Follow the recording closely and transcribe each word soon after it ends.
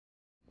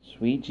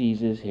Sweet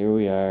Jesus, here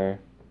we are.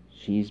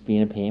 She's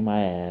being a pain in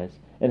my ass.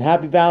 And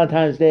happy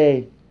Valentine's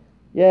Day!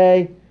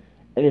 Yay!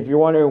 And if you're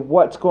wondering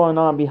what's going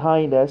on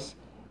behind us,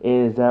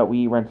 is that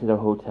we rented a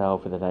hotel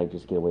for the night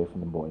just to get away from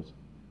the boys.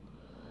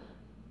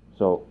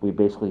 So we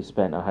basically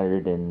spent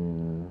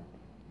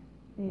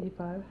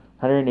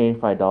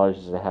 $185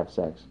 just to have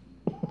sex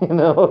in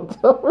a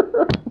hotel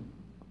room.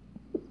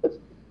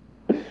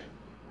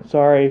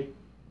 Sorry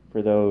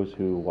for those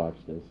who watch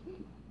this.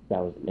 That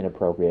was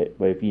inappropriate.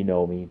 But if you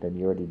know me, then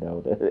you already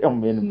know that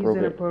I'm inappropriate.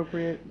 He's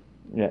inappropriate.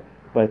 Yeah.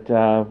 But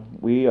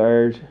we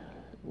are...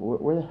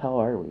 Where the hell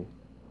are we?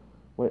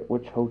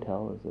 Which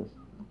hotel is this?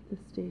 The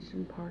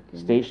Station Park Inn.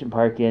 Station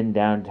Park Inn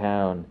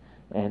downtown.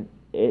 And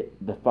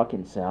the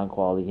fucking sound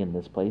quality in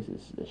this place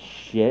is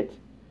shit.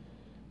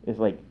 It's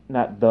like,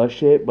 not the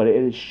shit, but it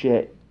is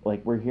shit.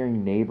 Like, we're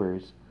hearing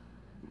neighbors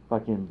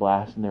fucking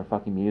blasting their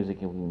fucking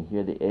music, and we can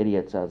hear the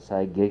idiots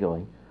outside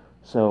giggling.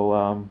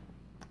 So,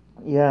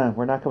 yeah,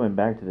 we're not coming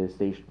back to the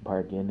Station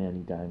Park Inn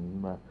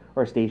anytime,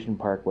 or Station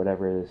Park,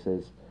 whatever this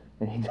is,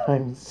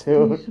 anytime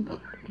soon. Station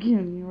Park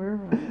Inn, you were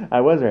right. I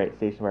was right,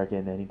 Station Park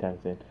Inn anytime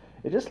soon.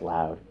 It's just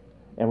loud.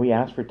 And we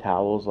asked for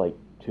towels like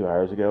 2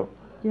 hours ago.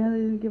 Yeah, they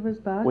didn't give us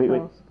bath Wait.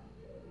 towels.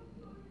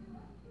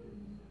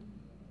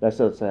 That's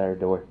outside our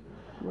door.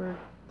 Where?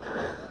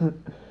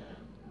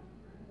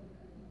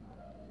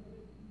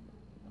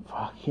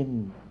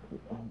 Fucking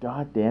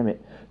god damn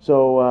it.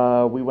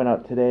 So we went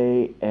out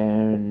today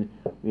and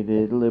we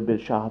did a little bit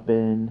of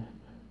shopping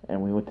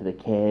and we went to the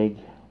keg.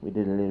 We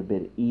did a little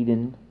bit of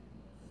eating.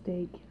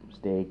 Steak,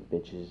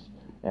 bitches.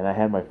 And I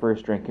had my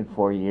first drink in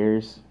 4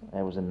 years.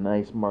 It was a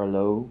nice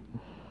Merlot.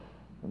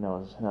 And that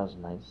was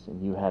nice.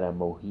 And you had a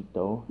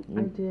mojito.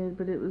 I did,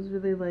 but it was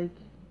really like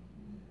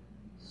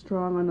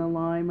strong on the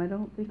lime. I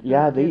don't think.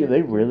 Yeah,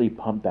 they really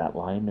pumped that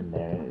lime in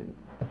there.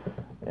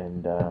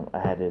 And I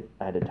had to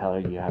tell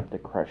her you have to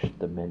crush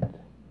the mint to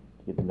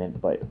get the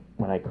mint. But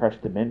when I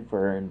crushed the mint for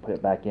her and put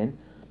it back in,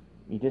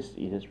 you just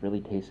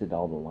really tasted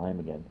all the lime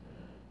again.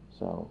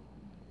 So,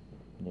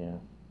 yeah.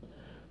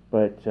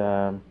 But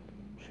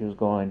she was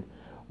going,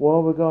 what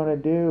are we gonna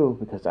do?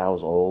 Because I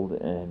was old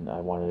and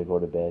I wanted to go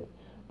to bed.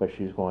 But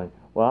she was going,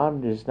 well,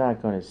 I'm just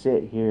not gonna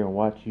sit here and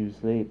watch you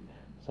sleep.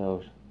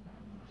 So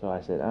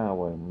I said, I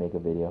want to make a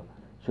video.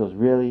 She goes,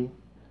 really?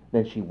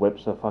 Then she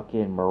whips a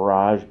fucking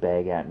Mirage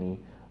bag at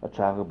me of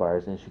chocolate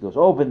bars, and she goes,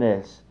 open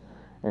this.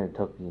 And it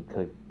took me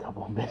a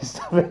couple of minutes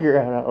to figure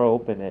out how to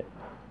open it.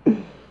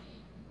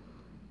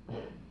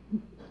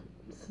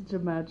 Such a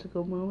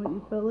magical moment.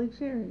 You felt like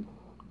sharing.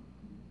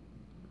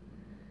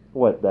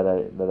 What?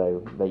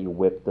 That you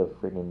whipped the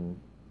friggin'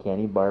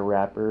 candy bar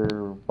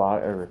wrapper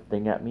or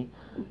thing at me?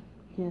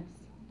 Yes.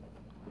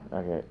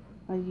 Okay.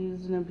 I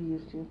used and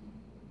abused you.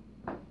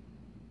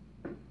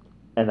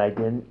 And I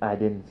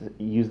didn't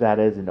use that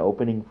as an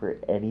opening for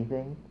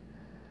anything.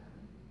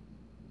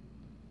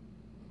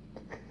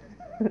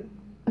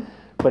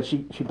 But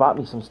she bought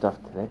me some stuff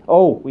today.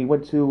 Oh, we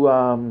went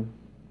to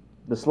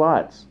the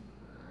slots.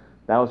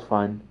 That was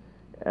fun.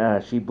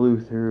 She blew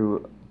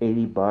through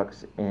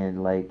 $80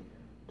 in like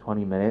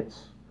 20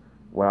 minutes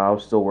while I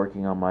was still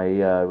working on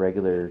my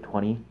regular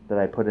 20 that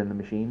I put in the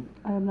machine.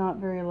 I am not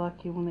very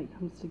lucky when it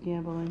comes to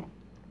gambling.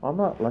 I'm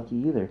not lucky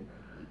either.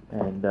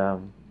 And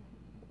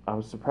I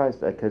was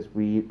surprised because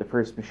the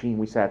first machine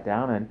we sat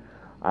down in,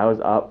 I was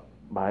up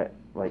by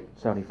like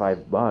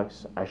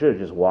 $75. I should have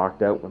just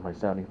walked out with my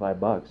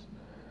 $75.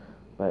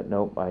 But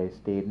nope, I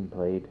stayed and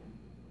played.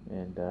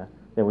 And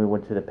then we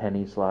went to the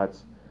penny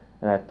slots.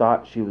 And I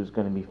thought she was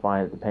going to be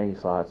fine at the penny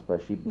slots,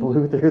 but she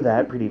blew through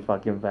that pretty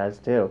fucking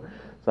fast too.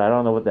 So I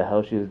don't know what the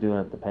hell she was doing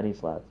at the penny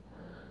slots.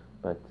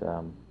 But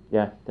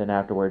yeah, then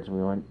afterwards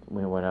we went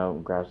out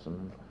and grabbed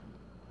some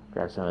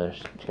of this.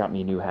 She got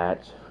me new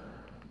hats.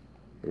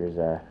 Here's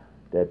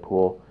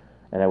Deadpool.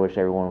 And I wish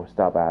everyone would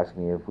stop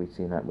asking me if we've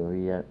seen that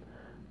movie yet.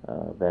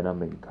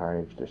 Venom and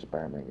Carnage, they're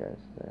Spider-Man guys.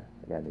 There,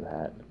 I got a new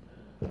hat.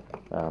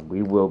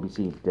 We will be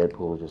seeing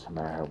Deadpool, just a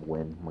matter of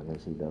when we're going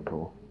to see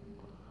Deadpool.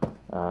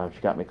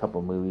 She got me a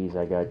couple movies.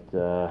 I got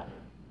the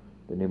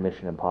new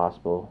Mission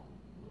Impossible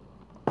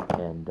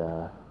and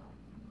the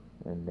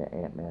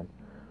Ant-Man.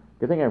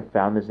 Good thing I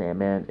found this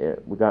Ant-Man.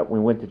 We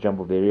went to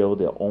Jumbo Video,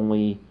 the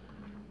only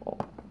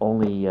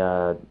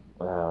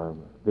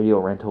video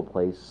rental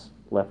place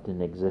left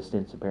in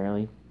existence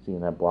apparently.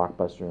 Seeing that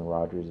Blockbuster and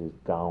Rogers is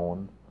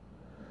gone.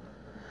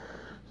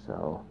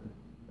 So,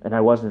 and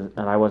I wasn't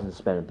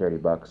spending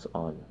 $30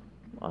 on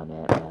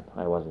Ant-Man.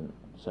 I wasn't.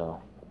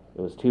 So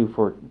it was two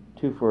for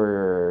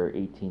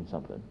 18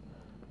 something.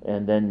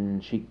 And then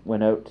she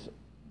went out,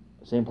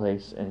 same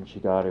place, and she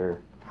got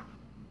her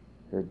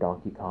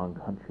Donkey Kong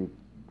Country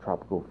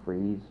Tropical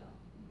Freeze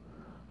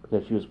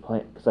because she was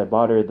playing. Because I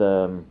bought her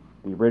the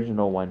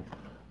original one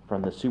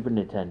from the Super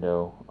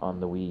Nintendo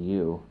on the Wii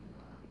U.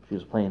 She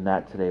was playing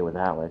that today with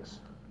Alex,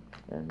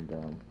 and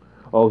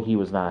he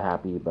was not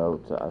happy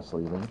about us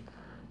leaving,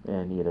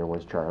 and neither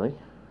was Charlie.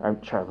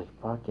 Charlie,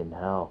 fucking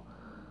hell.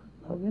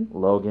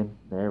 Logan,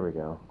 there we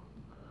go.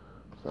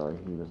 So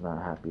he was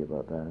not happy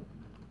about that.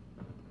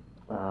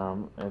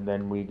 And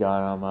then we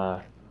got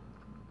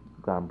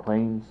on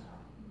planes.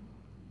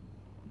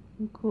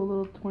 Cool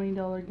little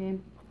 $20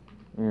 game.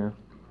 Yeah.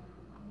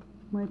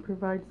 Might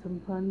provide some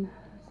fun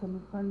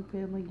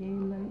family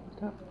game night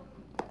stuff.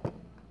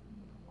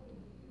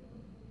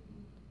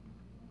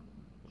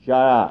 Shut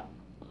up.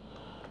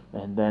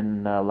 And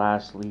then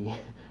lastly,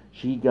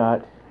 she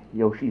got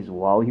Yoshi's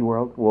Woolly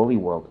World. Woolly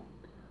World.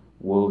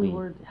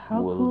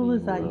 How cool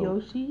is that?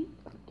 Yoshi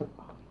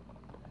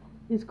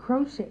is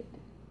crocheted,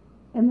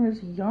 and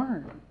there's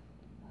yarn.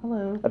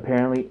 Hello.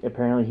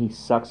 Apparently he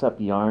sucks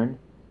up yarn,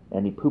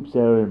 and he poops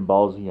out in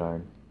balls of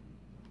yarn.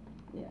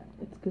 Yeah,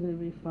 it's gonna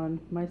be fun.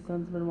 My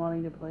son's been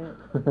wanting to play it.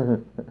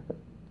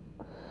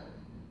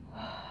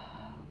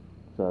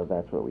 So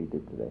that's what we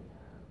did today.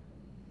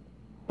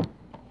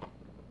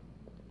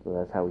 So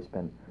that's how we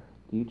spent.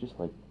 Do you just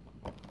like...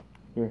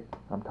 Here,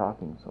 I'm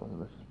talking, so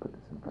let's just put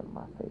this in front of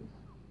my face.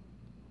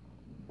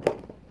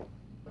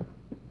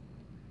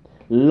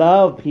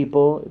 Love,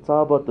 people. It's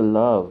all about the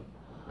love.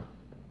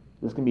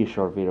 This is going to be a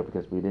short video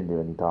because we didn't do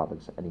any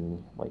topics.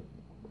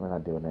 We're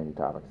not doing any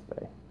topics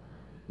today.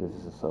 This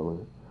is a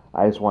solo.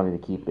 I just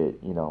wanted to keep it,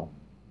 keep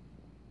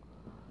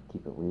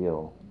it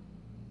real.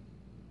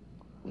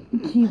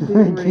 Keep it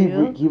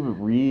real? keep it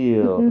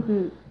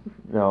real.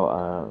 No,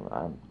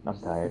 I'm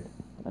tired.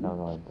 I don't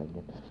know what I'm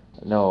thinking.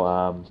 No,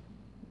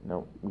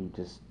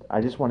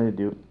 I just wanted to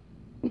do...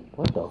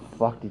 What the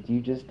fuck did you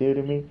just do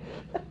to me?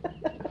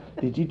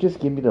 Did you just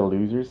give me the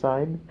loser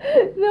sign?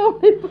 No,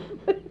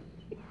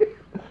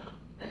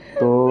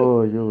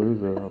 Oh, you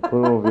loser. I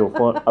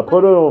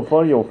put it on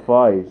front of your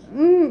face.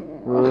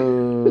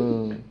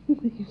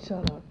 You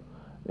shut up.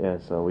 Yeah,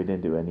 so we're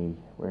not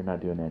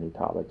doing any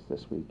topics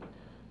this week.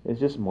 It's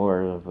just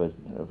more of a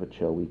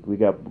chill week.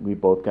 We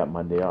both got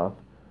Monday off.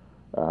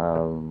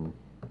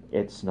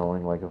 It's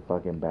snowing like a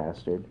fucking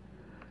bastard.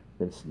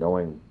 Been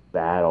snowing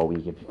bad all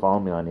week. If you follow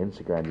me on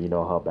Instagram, you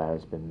know how bad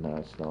it's been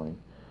snowing.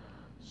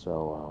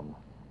 So,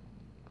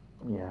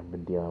 yeah, I've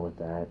been dealing with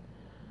that.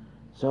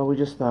 So we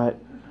just thought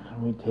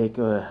we'd take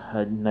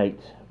a night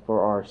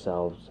for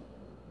ourselves,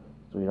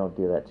 so we don't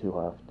do that too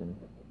often.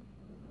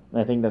 And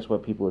I think that's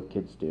what people with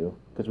kids do.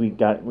 Because we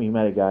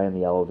met a guy in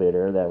the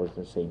elevator that was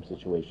the same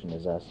situation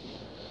as us,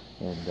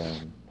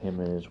 and him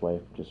and his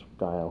wife just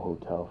got a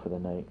hotel for the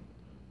night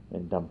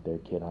and dumped their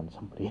kid on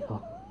somebody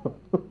else.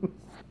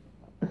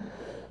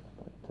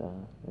 But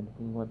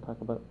anything you want to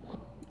talk about?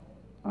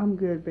 I'm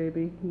good,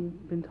 baby.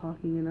 You've been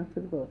talking enough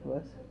for the both of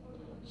us.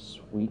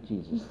 Sweet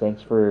Jesus!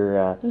 Thanks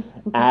for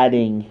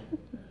adding.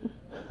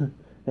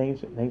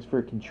 Thanks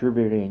for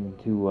contributing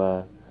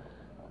to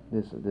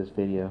this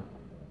video.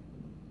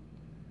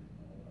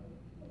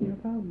 No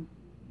problem.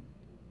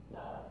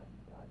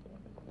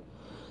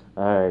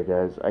 Alright,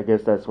 guys. I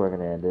guess that's where we're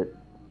gonna end it.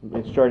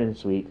 It's short and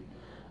sweet.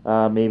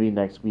 Maybe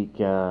next week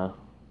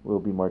we'll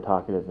be more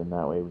talkative, and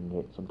that way we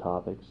can get some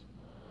topics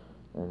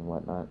and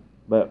whatnot.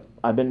 But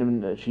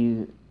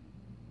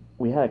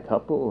we had a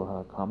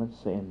couple comments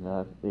saying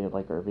they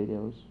like our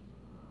videos.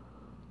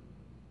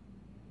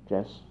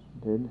 Jess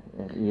did,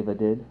 and Eva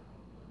did,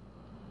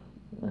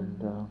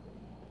 and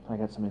I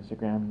got some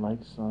Instagram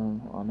likes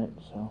on it.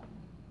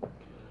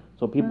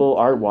 So people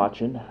are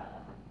watching.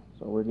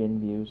 So we're getting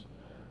views.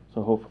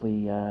 So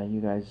hopefully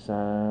you guys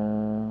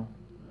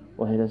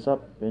will hit us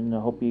up, and I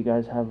hope you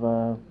guys have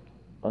a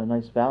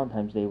nice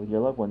Valentine's Day with your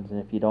loved ones. And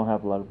if you don't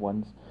have loved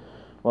ones,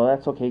 well,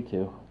 that's okay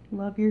too.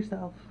 Love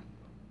yourself.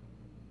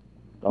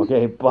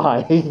 Okay,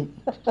 bye.